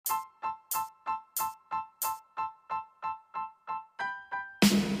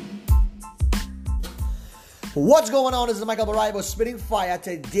What's going on? This is Michael Baraibo spitting fire.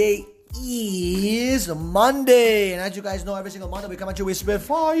 Today is Monday, and as you guys know, every single Monday we come at you with spit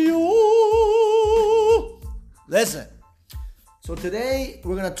fire. Listen, so today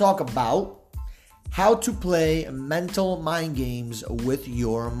we're going to talk about how to play mental mind games with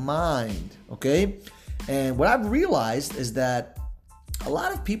your mind, okay? And what I've realized is that a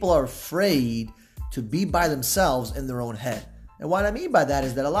lot of people are afraid to be by themselves in their own head. And what I mean by that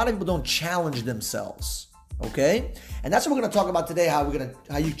is that a lot of people don't challenge themselves. Okay? And that's what we're going to talk about today, how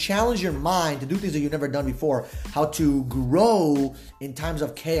you challenge your mind to do things that you've never done before, how to grow in times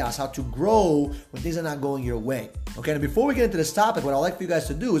of chaos, how to grow when things are not going your way. Okay? And before we get into this topic, what I'd like for you guys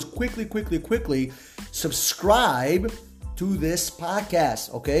to do is quickly subscribe to this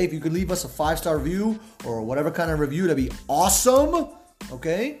podcast. Okay? If you could leave us a 5-star review or whatever kind of review, that'd be awesome.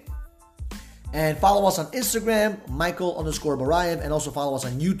 Okay? And follow us on Instagram, Michael_Barayev, and also follow us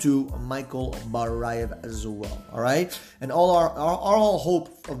on YouTube, Michael Barayev as well. All right, and all our whole hope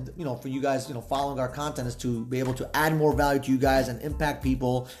of for you guys following our content is to be able to add more value to you guys and impact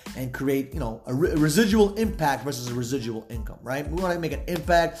people and create a residual impact versus a residual income. Right? We want to make an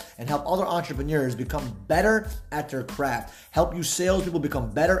impact and help other entrepreneurs become better at their craft. Help you salespeople become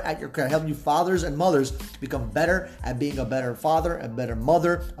better at your craft. Help you fathers and mothers become better at being a better father, a better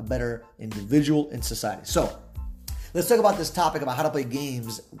mother, a better individual in society. So let's talk about this topic about how to play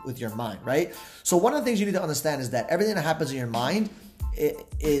games with your mind, right? So one of the things you need to understand is that everything that happens in your mind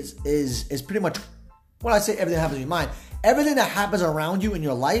is pretty much, when I say everything that happens in your mind, everything that happens around you in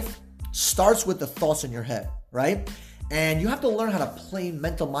your life starts with the thoughts in your head, right? And you have to learn how to play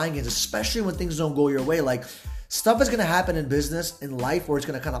mental mind games, especially when things don't go your way. Like stuff is going to happen in business, in life, where it's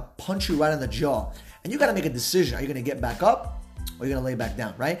going to kind of punch you right in the jaw. And you got to make a decision. Are you going to get back up? Or you're going to lay back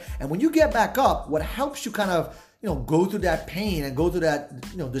down, right? And when you get back up, what helps you kind of, go through that pain and go through that,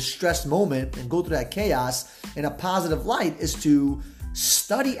 distressed moment and go through that chaos in a positive light is to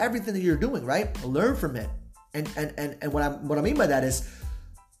study everything that you're doing, right? Learn from it. And what I mean by that is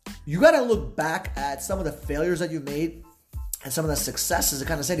you got to look back at some of the failures that you made and some of the successes and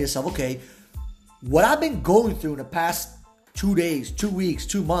kind of say to yourself, okay, what I've been going through in the past 2 days, 2 weeks,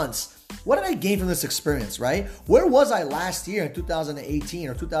 2 months, what did I gain from this experience, right? Where was I last year in 2018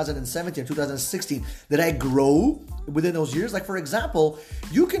 or 2017 or 2016? Did I grow within those years? Like, for example,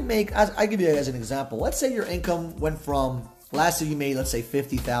 you can make, I give you as an example, let's say your income went from, last year you made, let's say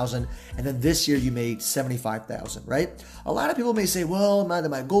 $50,000, and then this year you made $75,000, right? A lot of people may say, well,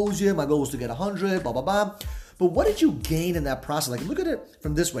 my goals here, my goal was to get 100, blah, blah, blah. But what did you gain in that process? Like, look at it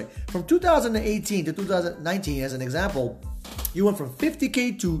from this way. From 2018 to 2019, as an example, you went from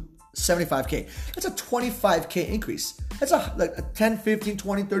 50K to 75K. That's a 25K increase. That's a 10, 15,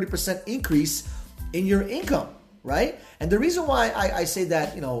 20, 30% increase in your income, right? And the reason why I say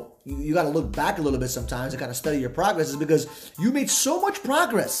that, you got to look back a little bit sometimes and kind of study your progress is because you made so much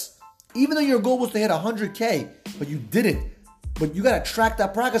progress, even though your goal was to hit 100K, but you didn't. But you got to track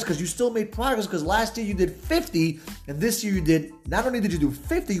that progress because you still made progress because last year you did 50 and this year you did, not only did you do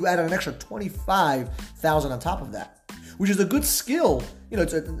 50, you added an extra 25,000 on top of that, which is a good skill.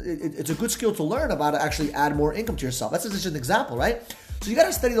 It's a good skill to learn about to actually add more income to yourself. That's just an example, right? So you got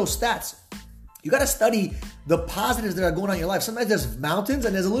to study those stats. You got to study the positives that are going on in your life. Sometimes there's mountains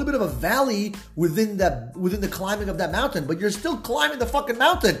and there's a little bit of a valley within the climbing of that mountain, but you're still climbing the fucking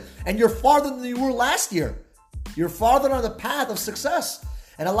mountain and you're farther than you were last year. You're farther on the path of success.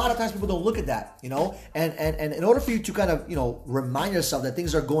 And a lot of times people don't look at that, and in order for you to kind of, remind yourself that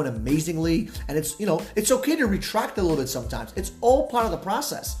things are going amazingly, and it's okay to retract a little bit sometimes. It's all part of the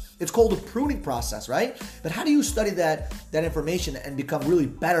process. It's called the pruning process, right? But how do you study that information and become really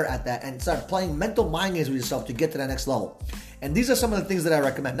better at that and start playing mental mind games with yourself to get to that next level? And these are some of the things that I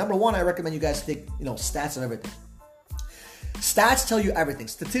recommend. Number one, I recommend you guys take, stats and everything. Stats tell you everything.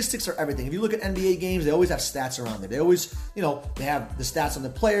 Statistics are everything. If you look at NBA games, they always have stats around it. They always, they have the stats on the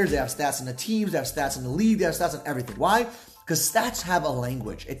players, they have stats on the teams, they have stats on the league, they have stats on everything. Why? Because stats have a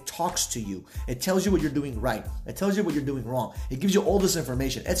language. It talks to you. It tells you what you're doing right. It tells you what you're doing wrong. It gives you all this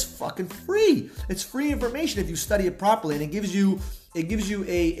information. It's fucking free. It's free information if you study it properly, and it gives you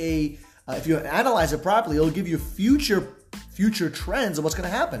a if you analyze it properly, it'll give you future trends of what's going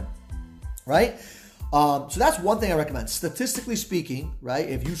to happen, right? So that's one thing I recommend. Statistically speaking, right,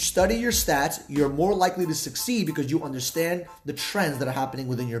 if you study your stats, you're more likely to succeed because you understand the trends that are happening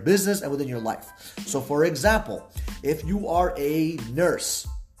within your business and within your life. So for example, if you are a nurse,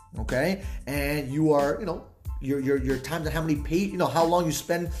 okay, and you are, your time and how many how long you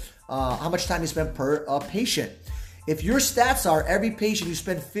spend, how much time you spend per patient. If your stats are every patient you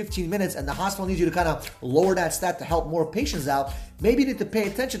spend 15 minutes and the hospital needs you to kind of lower that stat to help more patients out, maybe you need to pay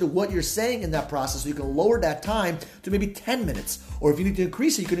attention to what you're saying in that process so you can lower that time to maybe 10 minutes. Or if you need to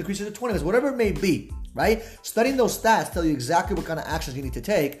increase it, you can increase it to 20 minutes, whatever it may be, right? Studying those stats tell you exactly what kind of actions you need to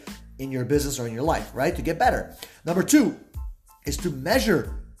take in your business or in your life, right? To get better. Number 2 is to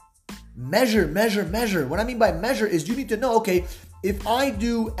measure. Measure. What I mean by measure is you need to know, okay, if I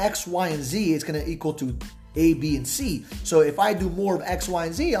do X, Y, and Z, it's going to equal to A, B, and C. So if I do more of X, Y,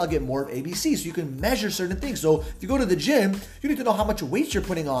 and Z, I'll get more of A, B, C. So you can measure certain things. So if you go to the gym, you need to know how much weight you're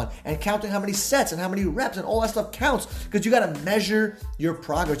putting on and counting how many sets and how many reps and all that stuff counts because you got to measure your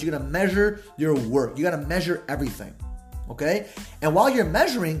progress. You got to measure your work. You got to measure everything. Okay? And while you're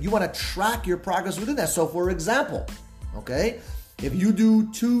measuring, you want to track your progress within that. So for example, okay, if you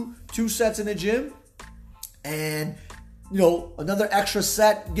do two sets in the gym and another extra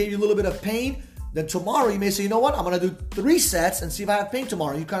set gave you a little bit of pain, then tomorrow you may say, you know what, I'm going to do 3 sets and see if I have pain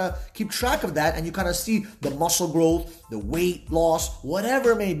tomorrow. You kind of keep track of that and you kind of see the muscle growth, the weight loss,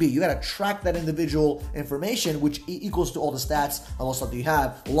 whatever it may be. You got to track that individual information, which equals to all the stats and all the stuff that you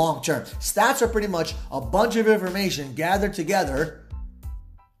have long term. Stats are pretty much a bunch of information gathered together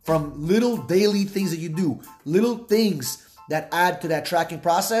from little daily things that you do, little things that add to that tracking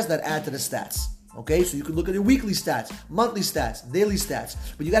process, that add to the stats. Okay, so you can look at your weekly stats, monthly stats, daily stats,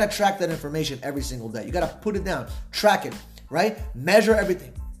 but you got to track that information every single day. You got to put it down, track it, right? Measure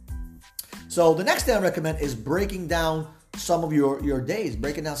everything. So the next thing I recommend is breaking down some of your days,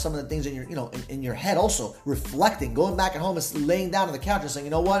 breaking down some of the things in your, in your head also, reflecting, going back at home and laying down on the couch and saying,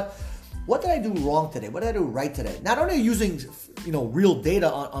 you know what did I do wrong today? What did I do right today? Not only using, real data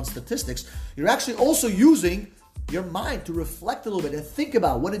on statistics, you're actually also using your mind to reflect a little bit and think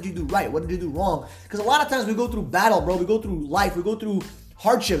about what did you do right, what did you do wrong. Because a lot of times we go through battle, bro. We go through life, we go through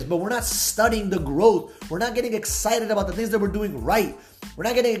hardships, but we're not studying the growth. We're not getting excited about the things that we're doing right. We're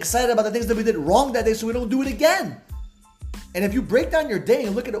not getting excited about the things that we did wrong that day so we don't do it again. And if you break down your day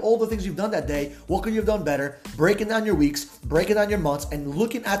and look at all the things you've done that day, what could you have done better, breaking down your weeks, breaking down your months, and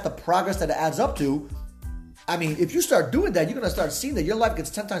looking at the progress that it adds up to, I mean, if you start doing that, you're going to start seeing that your life gets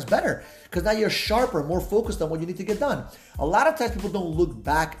 10 times better because now you're sharper, more focused on what you need to get done. A lot of times people don't look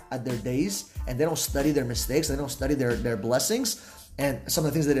back at their days and they don't study their mistakes. They don't study their blessings and some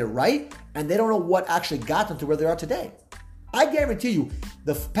of the things they did right, and they don't know what actually got them to where they are today. I guarantee you,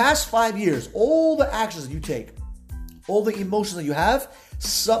 the past 5 years, all the actions that you take, all the emotions that you have,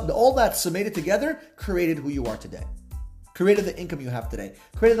 all that summated together created who you are today. Created the income you have today,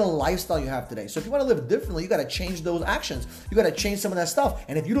 created the lifestyle you have today. So if you want to live differently, you got to change those actions. You got to change some of that stuff.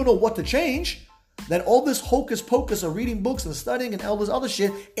 And if you don't know what to change, then all this hocus pocus of reading books and studying and all this other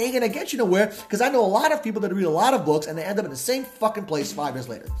shit ain't going to get you nowhere. Because I know a lot of people that read a lot of books and they end up in the same fucking place 5 years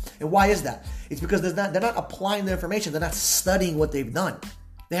later. And why is that? It's because they're not applying the information. They're not studying what they've done.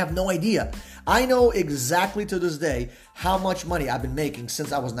 They have no idea. I know exactly to this day how much money I've been making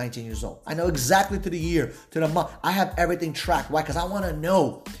since I was 19 years old. I know exactly to the year, to the month. I have everything tracked. Why? Because I want to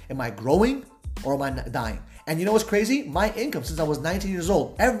know, am I growing or am I dying? And you know what's crazy? My income since I was 19 years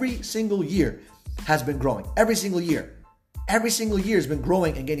old, every single year has been growing. Every single year. Every single year has been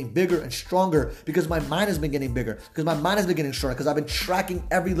growing and getting bigger and stronger because my mind has been getting bigger, because my mind has been getting stronger, because I've been tracking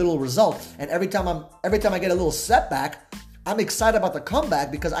every little result. And every time I get a little setback, I'm excited about the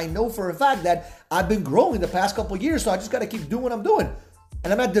comeback because I know for a fact that I've been growing the past couple of years, so I just got to keep doing what I'm doing.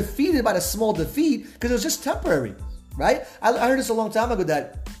 And I'm not defeated by the small defeat because it was just temporary, right? I heard this a long time ago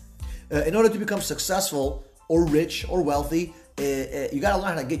that in order to become successful or rich or wealthy, you got to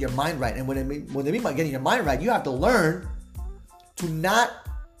learn how to get your mind right. And when they mean by getting your mind right, you have to learn to not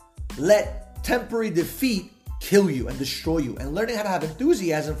let temporary defeat kill you and destroy you, and learning how to have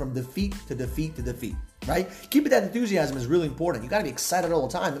enthusiasm from defeat to defeat to defeat. Right? Keeping that enthusiasm is really important. You got to be excited all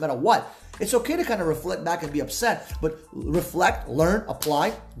the time, no matter what. It's okay to kind of reflect back and be upset, but reflect, learn,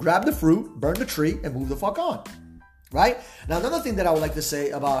 apply, grab the fruit, burn the tree, and move the fuck on. Right? Now, another thing that I would like to say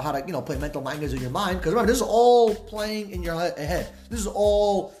about how to, play mental mind games in your mind, because remember, this is all playing in your head. This is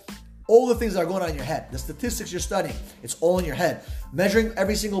all the things that are going on in your head. The statistics you're studying, it's all in your head. Measuring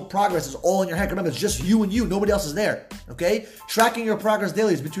every single progress is all in your head. Remember, it's just you and you. Nobody else is there. Okay? Tracking your progress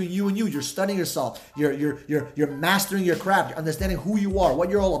daily is between you and you. You're studying yourself. You're mastering your craft. You're understanding who you are, what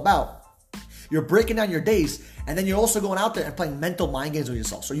you're all about. You're breaking down your days, and then you're also going out there and playing mental mind games with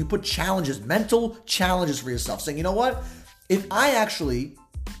yourself. So you put challenges, mental challenges for yourself, saying, you know what? If I actually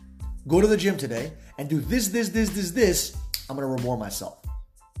go to the gym today and do this, I'm going to reward myself.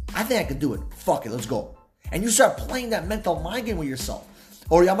 I think I can do it. Fuck it, let's go. And you start playing that mental mind game with yourself.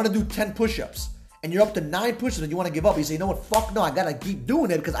 Or I'm going to do 10 push-ups. And you're up to 9 push-ups and you want to give up. You say, you know what, fuck no, I got to keep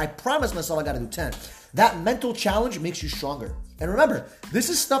doing it because I promised myself I got to do 10. That mental challenge makes you stronger. And remember, this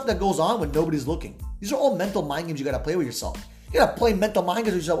is stuff that goes on when nobody's looking. These are all mental mind games you got to play with yourself. You got to play mental mind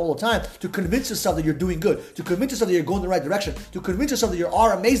games with yourself all the time to convince yourself that you're doing good, to convince yourself that you're going in the right direction, to convince yourself that you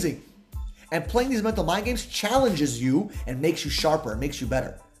are amazing. And playing these mental mind games challenges you and makes you sharper, makes you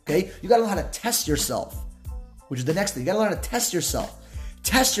better. Okay? You got to learn how to test yourself, which is the next thing. You got to learn how to test yourself.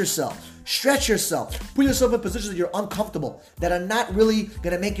 Test yourself. Stretch yourself. Put yourself in positions that you're uncomfortable, that are not really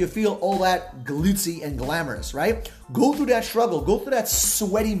going to make you feel all that glitzy and glamorous, right? Go through that struggle. Go through that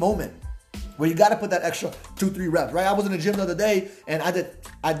sweaty moment where you got to put that extra 2-3 reps, right? I was in the gym the other day and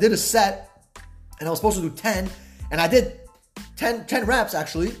I did a set and I was supposed to do 10 and I did 10 reps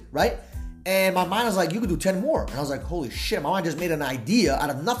actually, right? And my mind was like, you could do 10 more. And I was like, holy shit, my mind just made an idea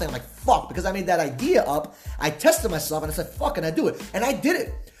out of nothing. I'm like, fuck, because I made that idea up. I tested myself and I said, fuck, and I do it. And I did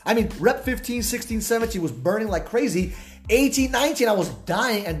it. I mean, rep 15, 16, 17 was burning like crazy. 18, 19, I was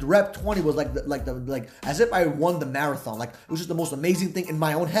dying. And rep 20 was like as if I won the marathon. Like, it was just the most amazing thing in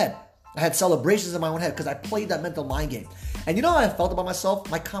my own head. I had celebrations in my own head because I played that mental mind game. And you know how I felt about myself?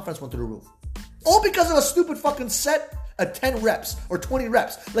 My confidence went through the roof. All because of a stupid fucking set of 10 reps or 20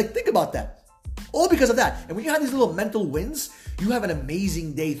 reps. Like, think about that. All because of that. And when you have these little mental wins, you have an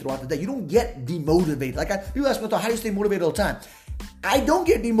amazing day throughout the day. You don't get demotivated. Like, people ask me, how do you stay motivated all the time? I don't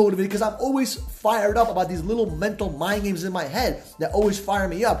get demotivated because I'm always fired up about these little mental mind games in my head that always fire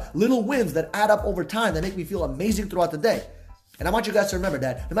me up. Little wins that add up over time that make me feel amazing throughout the day. And I want you guys to remember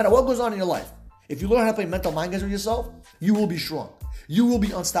that no matter what goes on in your life, if you learn how to play mental mind games with yourself, you will be strong. You will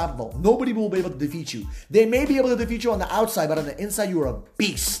be unstoppable. Nobody will be able to defeat you. They may be able to defeat you on the outside, but on the inside, you are a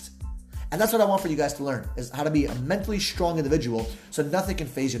beast. And that's what I want for you guys to learn, is how to be a mentally strong individual so nothing can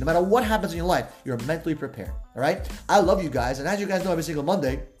phase you. No matter what happens in your life, you're mentally prepared, all right? I love you guys, and as you guys know, every single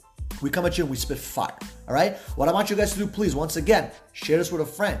Monday, we come at you and we spit fire, all right? What I want you guys to do, please, once again, share this with a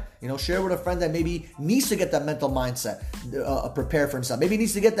friend. Share it with a friend that maybe needs to get that mental mindset prepared for himself. Maybe he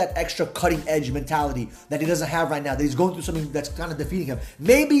needs to get that extra cutting edge mentality that he doesn't have right now, that he's going through something that's kind of defeating him.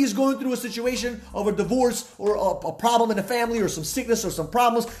 Maybe he's going through a situation of a divorce or a problem in the family or some sickness or some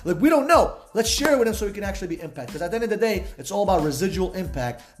problems. Like, we don't know. Let's share it with him so he can actually be impacted. Because at the end of the day, it's all about residual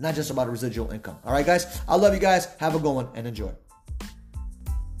impact, not just about residual income. All right, guys? I love you guys. Have a good one and enjoy.